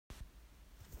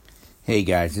Hey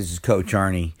guys, this is Coach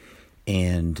Arnie,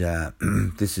 and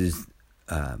this is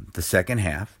the second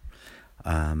half,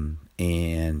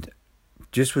 and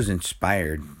just was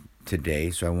inspired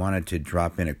today, so I wanted to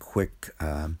drop in a quick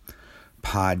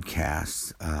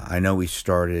podcast. I know we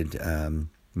started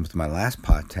with my last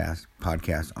podcast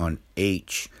on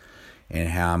H, and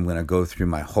how I'm going to go through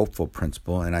my hopeful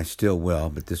principle, and I still will,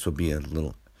 but this will be a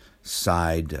little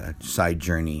side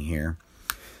journey here,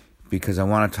 because I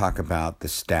want to talk about the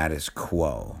status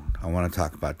quo.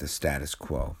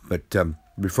 But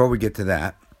before we get to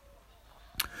that,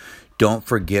 don't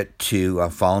forget to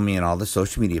follow me on all the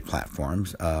social media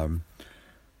platforms. Arnie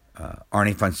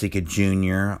Fonseca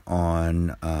Jr.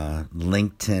 on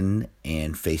LinkedIn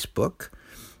and Facebook.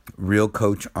 Real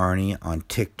Coach Arnie on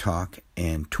TikTok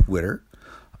and Twitter.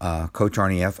 Coach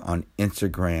Arnie F on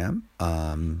Instagram.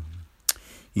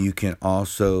 You can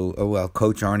also,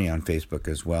 Coach Arnie on Facebook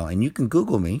as well. And you can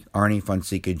Google me, Arnie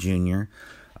Fonseca Jr.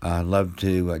 Love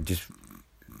to just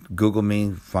Google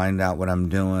me, find out what I'm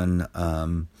doing.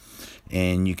 And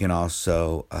you can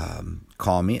also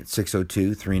call me at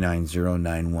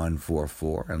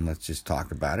 602-390-9144. And let's just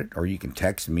talk about it. Or you can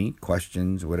text me,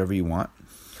 questions, whatever you want.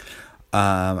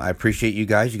 I appreciate you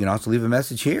guys. You can also leave a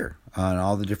message here on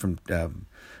all the different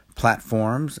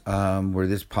platforms where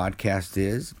this podcast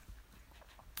is.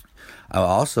 I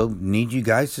also need you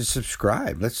guys to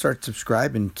subscribe. Let's start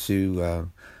subscribing to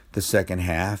the second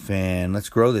half, and let's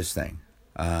grow this thing.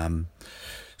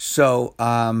 So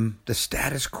the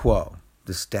status quo.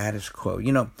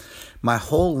 You know, my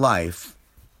whole life,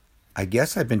 I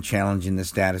guess I've been challenging the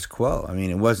status quo. I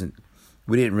mean, we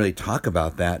didn't really talk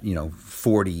about that,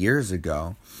 40 years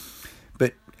ago.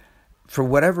 But for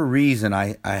whatever reason,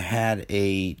 I had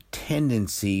a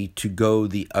tendency to go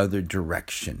the other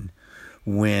direction.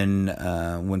 When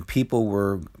people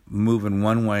were moving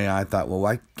one way, I thought, well,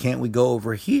 why can't we go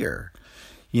over here?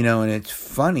 And it's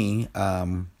funny.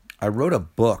 I wrote a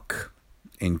book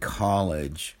in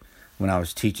college when I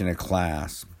was teaching a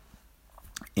class,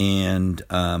 and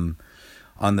on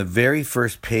the very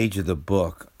first page of the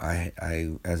book, I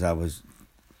as I was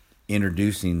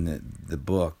introducing the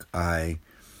book, I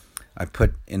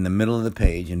put in the middle of the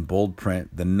page in bold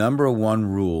print, the number one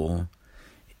rule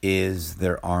is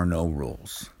there are no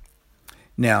rules.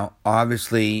 Now,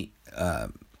 obviously,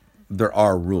 there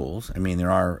are rules. I mean,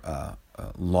 there are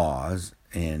laws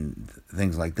and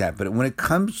things like that. But when it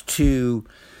comes to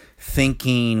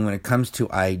thinking, when it comes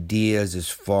to ideas as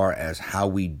far as how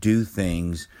we do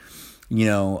things,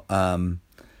 there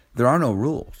are no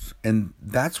rules. And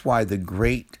that's why the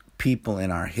great people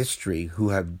in our history who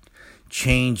have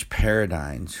changed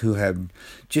paradigms, who have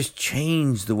just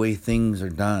changed the way things are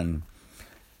done,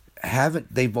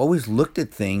 they've always looked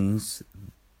at things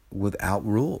without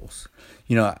rules.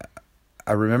 I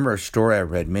remember a story I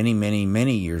read many, many,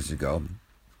 many years ago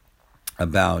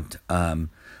about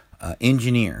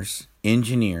engineers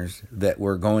that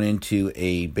were going into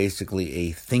basically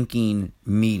a thinking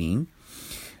meeting.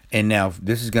 And now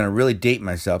this is going to really date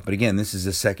myself, but again, this is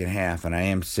the second half, and I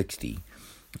am 60.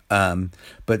 But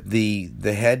the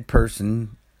head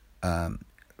person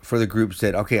for the group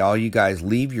said, okay, all you guys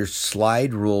leave your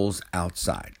slide rules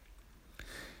outside.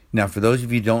 Now, for those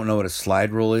of you who don't know what a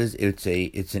slide rule is, it's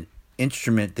an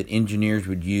instrument that engineers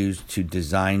would use to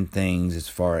design things as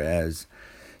far as,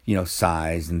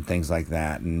 size and things like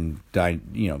that, and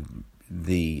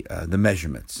the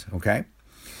measurements. Okay,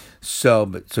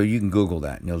 so you can Google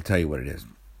that and it'll tell you what it is.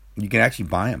 You can actually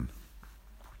buy them.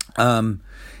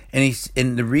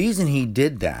 And the reason he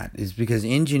did that is because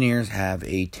engineers have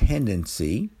a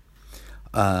tendency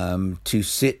to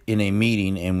sit in a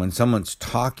meeting, and when someone's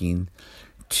talking,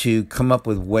 to come up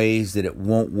with ways that it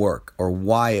won't work or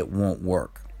why it won't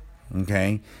work.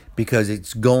 Okay? Because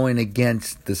it's going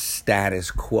against the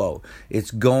status quo.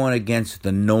 It's going against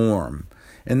the norm.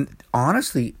 And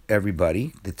honestly,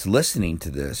 everybody that's listening to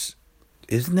this,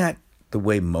 isn't that the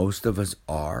way most of us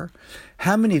are?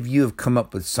 How many of you have come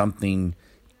up with something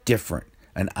different,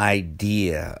 an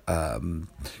idea? I'll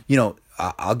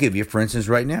give you, for instance,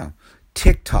 right now,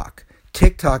 TikTok.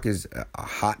 TikTok is a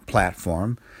hot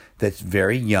platform that's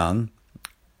very young,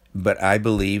 but I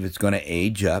believe it's going to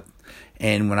age up.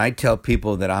 And when I tell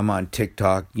people that I'm on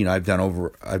TikTok, I've done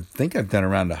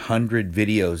around 100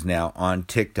 videos now on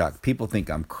TikTok. People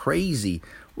think I'm crazy.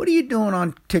 What are you doing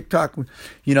on TikTok?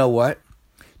 You know what?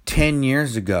 10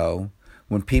 years ago,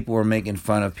 when people were making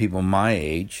fun of people my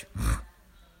age,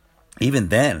 even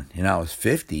then, I was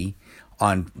 50,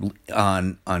 on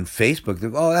Facebook,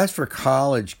 that's for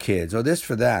college kids, or this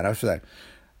for that, I was for that.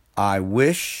 I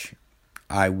wish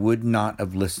I would not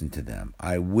have listened to them.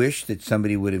 I wish that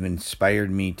somebody would have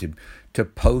inspired me to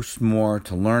post more,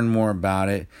 to learn more about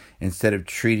it, instead of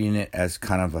treating it as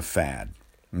kind of a fad.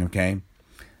 Okay?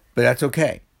 But that's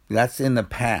okay. That's in the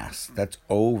past. That's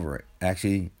over it.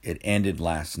 Actually, it ended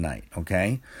last night.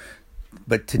 Okay?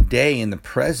 But today, in the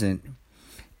present,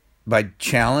 by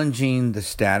challenging the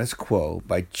status quo,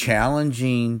 by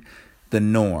challenging the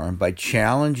norm, by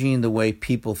challenging the way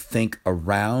people think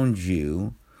around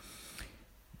you,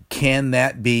 can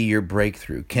that be your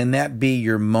breakthrough? Can that be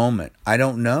your moment? I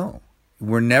don't know.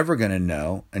 We're never going to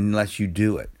know unless you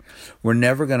do it. We're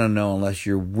never going to know unless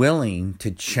you're willing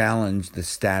to challenge the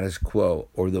status quo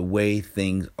or the way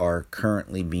things are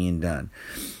currently being done.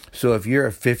 So if you're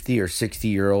a 50 or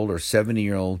 60-year-old or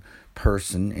 70-year-old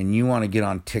person and you want to get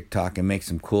on TikTok and make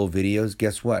some cool videos,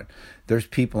 guess what? There's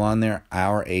people on there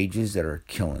our ages that are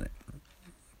killing it.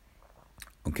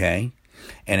 Okay?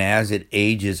 And as it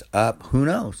ages up, who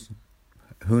knows?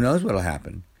 Who knows what'll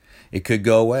happen? It could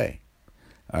go away.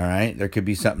 All right? There could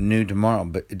be something new tomorrow,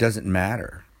 but it doesn't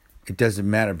matter. It doesn't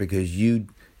matter because you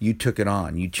took it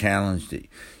on. You challenged it.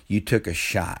 You took a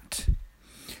shot.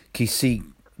 Okay, see,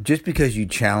 just because you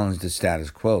challenge the status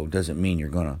quo doesn't mean you're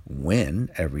going to win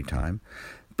every time,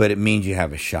 but it means you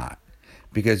have a shot.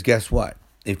 Because guess what?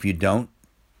 If you don't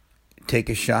take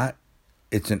a shot,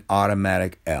 it's an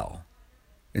automatic L.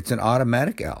 It's an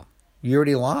automatic L. You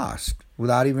already lost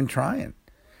without even trying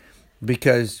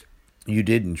because you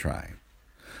didn't try.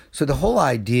 So the whole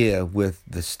idea with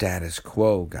the status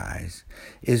quo, guys,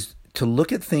 is to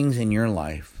look at things in your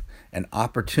life and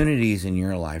opportunities in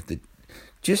your life that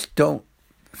just don't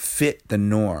fit the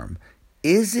norm.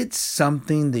 Is it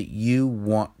something that you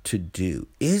want to do?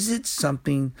 Is it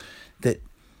something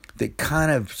that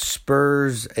kind of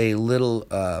spurs a little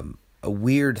a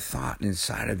weird thought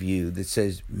inside of you that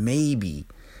says, maybe,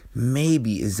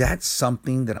 is that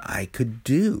something that I could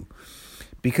do?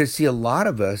 Because, see, a lot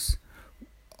of us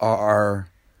are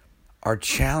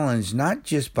challenged not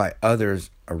just by others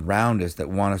around us that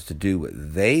want us to do what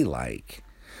they like,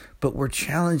 but we're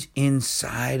challenged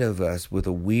inside of us with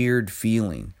a weird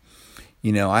feeling.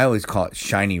 You know, I always call it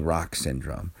shiny rock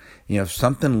syndrome. You know, if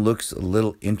something looks a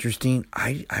little interesting,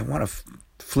 I want to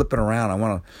flip it around.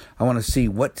 I want to see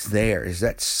what's there. Is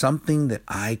that something that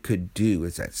I could do?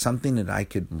 Is that something that I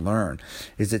could learn?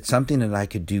 Is it something that I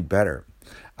could do better?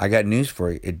 I got news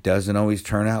for you. It doesn't always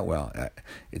turn out well.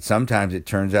 Sometimes it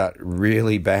turns out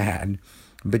really bad.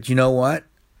 But you know what?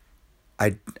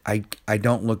 I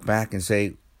don't look back and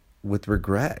say with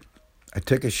regret. I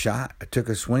took a shot. I took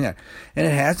a swing at it. And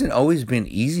it hasn't always been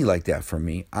easy like that for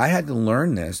me. I had to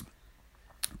learn this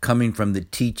coming from the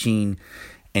teaching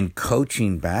and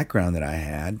coaching background that I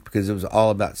had, because it was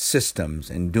all about systems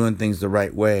and doing things the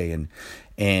right way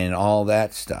and all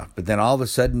that stuff. But then all of a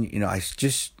sudden, you know, I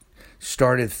just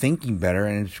started thinking better,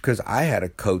 and it's because I had a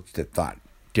coach that thought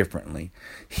differently.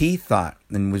 He thought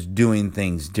and was doing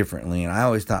things differently, and I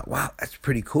always thought, wow, that's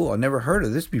pretty cool. I never heard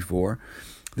of this before.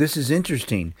 This is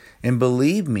interesting. And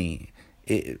believe me,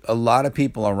 a lot of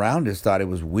people around us thought it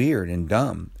was weird and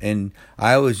dumb. And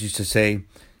I always used to say,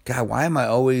 God, why am I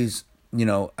always, you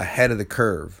know, ahead of the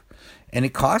curve? And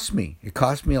it cost me. It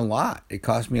cost me a lot. It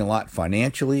cost me a lot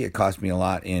financially. It cost me a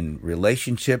lot in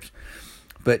relationships.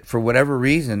 But for whatever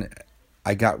reason,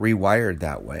 I got rewired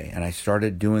that way. And I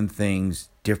started doing things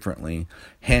differently.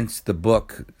 Hence the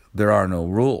book, There Are No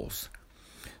Rules.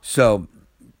 So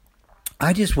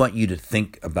I just want you to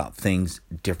think about things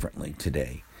differently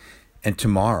today and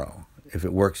tomorrow, if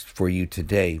it works for you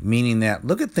today. Meaning that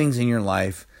look at things in your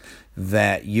life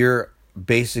that you're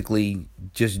basically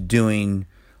just doing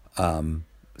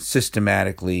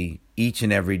systematically each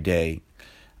and every day.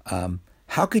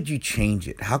 How could you change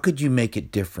it? How could you make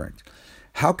it different?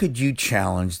 How could you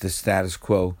challenge the status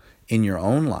quo in your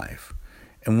own life?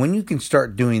 And when you can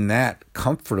start doing that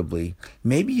comfortably,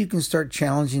 maybe you can start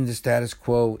challenging the status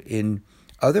quo in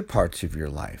other parts of your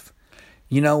life.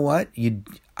 You know what?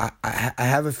 I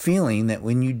have a feeling that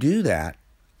when you do that,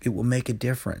 it will make a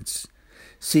difference.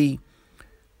 See,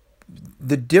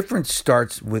 the difference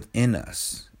starts within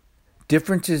us.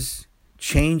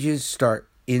 Changes start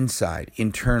inside,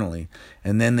 internally,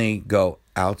 and then they go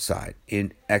outside,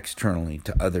 externally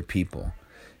to other people.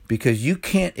 Because you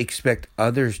can't expect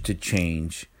others to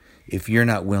change if you're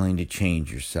not willing to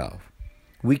change yourself.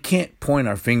 We can't point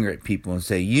our finger at people and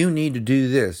say, you need to do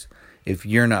this, if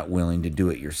you're not willing to do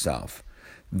it yourself.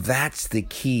 That's the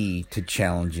key to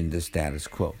challenging the status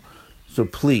quo. So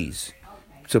please,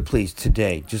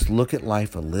 today, just look at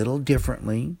life a little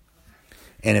differently.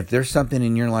 And if there's something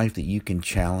in your life that you can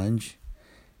challenge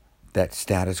that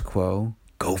status quo,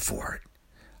 go for it.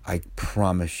 I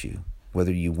promise you,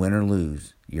 whether you win or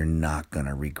lose, you're not going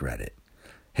to regret it.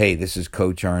 Hey, this is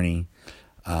Coach Arnie.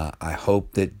 I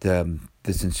hope that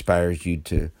this inspires you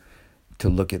to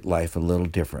look at life a little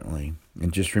differently.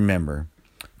 And just remember,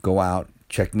 go out,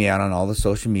 check me out on all the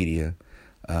social media.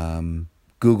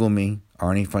 Google me,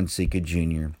 Arnie Fonseca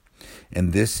Jr.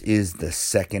 And this is the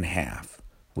second half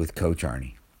with Coach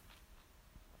Arnie.